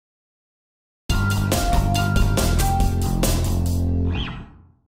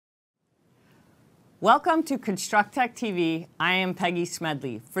Welcome to Construct Tech TV. I am Peggy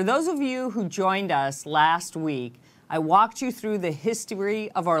Smedley. For those of you who joined us last week, I walked you through the history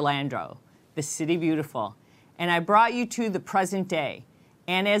of Orlando, the city beautiful, and I brought you to the present day.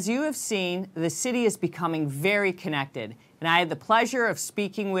 And as you have seen, the city is becoming very connected. And I had the pleasure of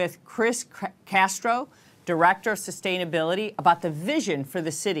speaking with Chris Castro, Director of Sustainability, about the vision for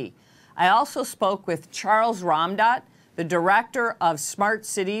the city. I also spoke with Charles Ramdat, the Director of Smart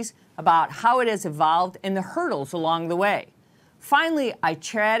Cities, about how it has evolved and the hurdles along the way. Finally, I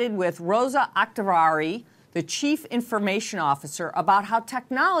chatted with Rosa Akhtavari, the Chief Information Officer, about how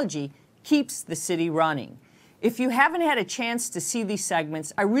technology keeps the city running. If you haven't had a chance to see these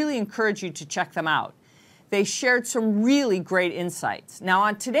segments, I really encourage you to check them out. They shared some really great insights. Now,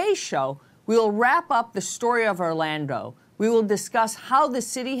 on today's show, we will wrap up the story of Orlando. We will discuss how the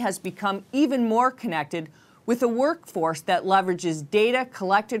city has become even more connected with a workforce that leverages data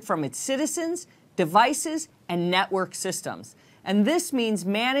collected from its citizens, devices, and network systems. And this means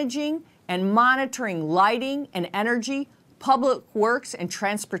managing and monitoring lighting and energy, public works and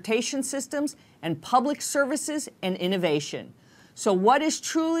transportation systems, and public services and innovation. So what is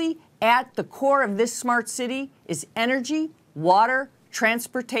truly at the core of this smart city is energy, water,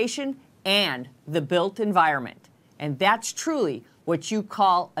 transportation, and the built environment. And that's truly what you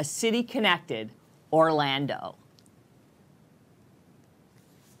call a city connected Orlando.